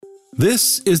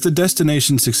This is the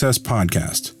Destination Success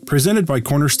Podcast, presented by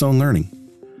Cornerstone Learning.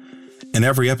 In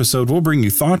every episode, we'll bring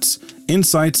you thoughts,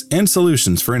 insights, and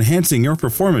solutions for enhancing your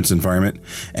performance environment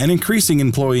and increasing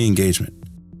employee engagement.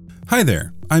 Hi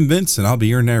there, I'm Vince, and I'll be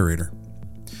your narrator.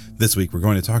 This week, we're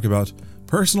going to talk about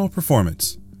personal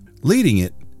performance, leading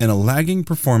it in a lagging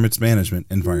performance management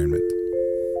environment.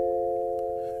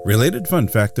 Related fun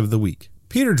fact of the week.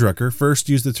 Peter Drucker first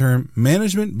used the term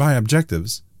management by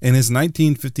objectives in his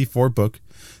 1954 book,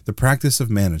 The Practice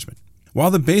of Management. While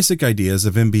the basic ideas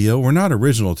of MBO were not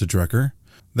original to Drucker,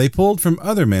 they pulled from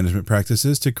other management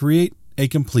practices to create a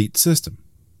complete system.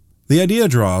 The idea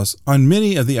draws on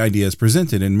many of the ideas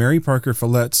presented in Mary Parker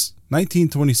Follett's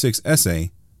 1926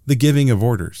 essay, The Giving of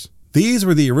Orders. These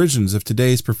were the origins of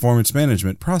today's performance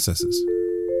management processes.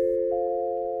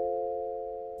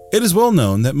 It is well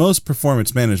known that most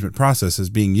performance management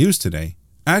processes being used today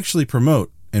actually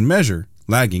promote and measure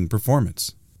lagging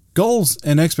performance. Goals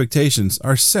and expectations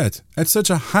are set at such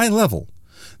a high level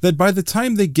that by the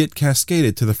time they get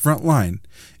cascaded to the front line,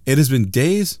 it has been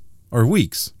days or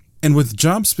weeks, and with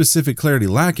job-specific clarity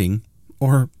lacking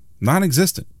or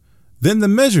non-existent. Then the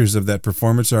measures of that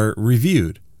performance are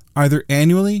reviewed, either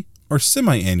annually or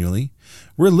semi-annually,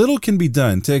 where little can be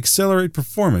done to accelerate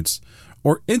performance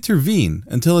or intervene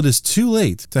until it is too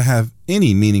late to have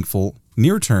any meaningful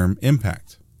near-term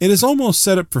impact. It is almost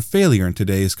set up for failure in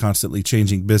today's constantly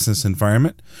changing business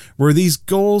environment, where these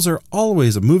goals are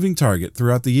always a moving target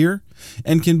throughout the year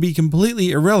and can be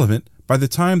completely irrelevant by the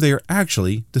time they are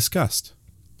actually discussed.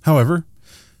 However,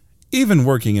 even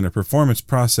working in a performance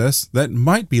process that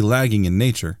might be lagging in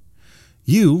nature,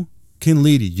 you can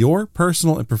lead your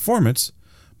personal performance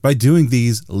by doing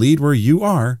these lead where you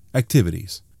are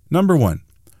activities. Number 1,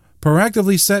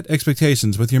 proactively set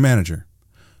expectations with your manager.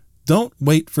 Don't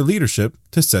wait for leadership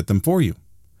to set them for you.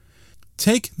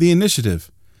 Take the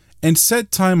initiative and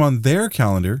set time on their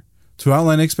calendar to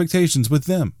outline expectations with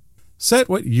them. Set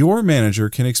what your manager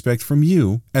can expect from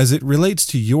you as it relates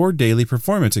to your daily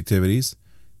performance activities,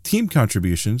 team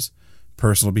contributions,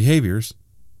 personal behaviors,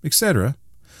 etc.,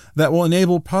 that will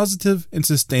enable positive and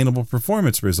sustainable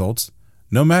performance results,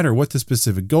 no matter what the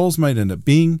specific goals might end up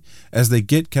being as they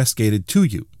get cascaded to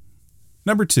you.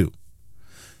 Number 2,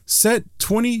 set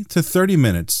 20 to 30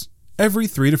 minutes every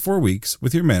 3 to 4 weeks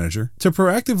with your manager to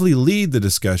proactively lead the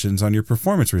discussions on your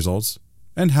performance results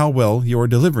and how well you are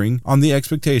delivering on the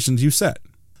expectations you set.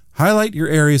 Highlight your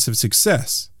areas of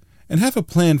success and have a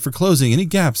plan for closing any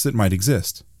gaps that might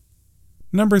exist.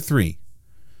 Number 3,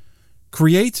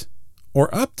 create or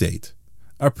update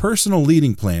a personal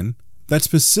leading plan that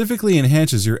specifically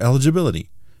enhances your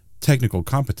eligibility, technical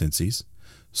competencies,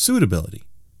 suitability,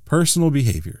 personal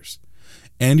behaviors,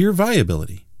 and your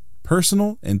viability,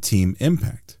 personal and team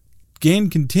impact. Gain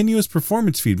continuous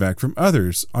performance feedback from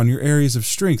others on your areas of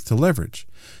strength to leverage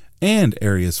and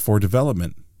areas for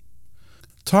development.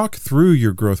 Talk through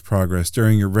your growth progress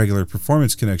during your regular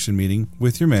performance connection meeting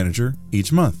with your manager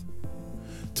each month.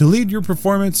 To lead your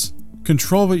performance,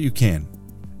 control what you can,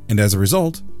 and as a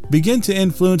result, begin to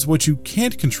influence what you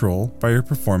can't control by your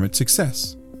performance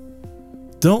success.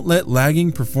 Don't let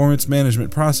lagging performance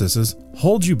management processes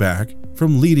hold you back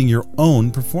from leading your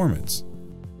own performance.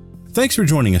 Thanks for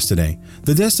joining us today.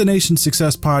 The Destination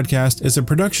Success Podcast is a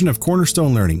production of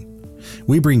Cornerstone Learning.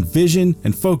 We bring vision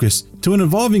and focus to an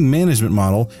evolving management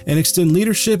model and extend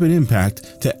leadership and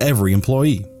impact to every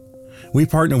employee. We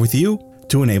partner with you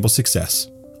to enable success.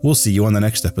 We'll see you on the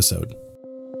next episode.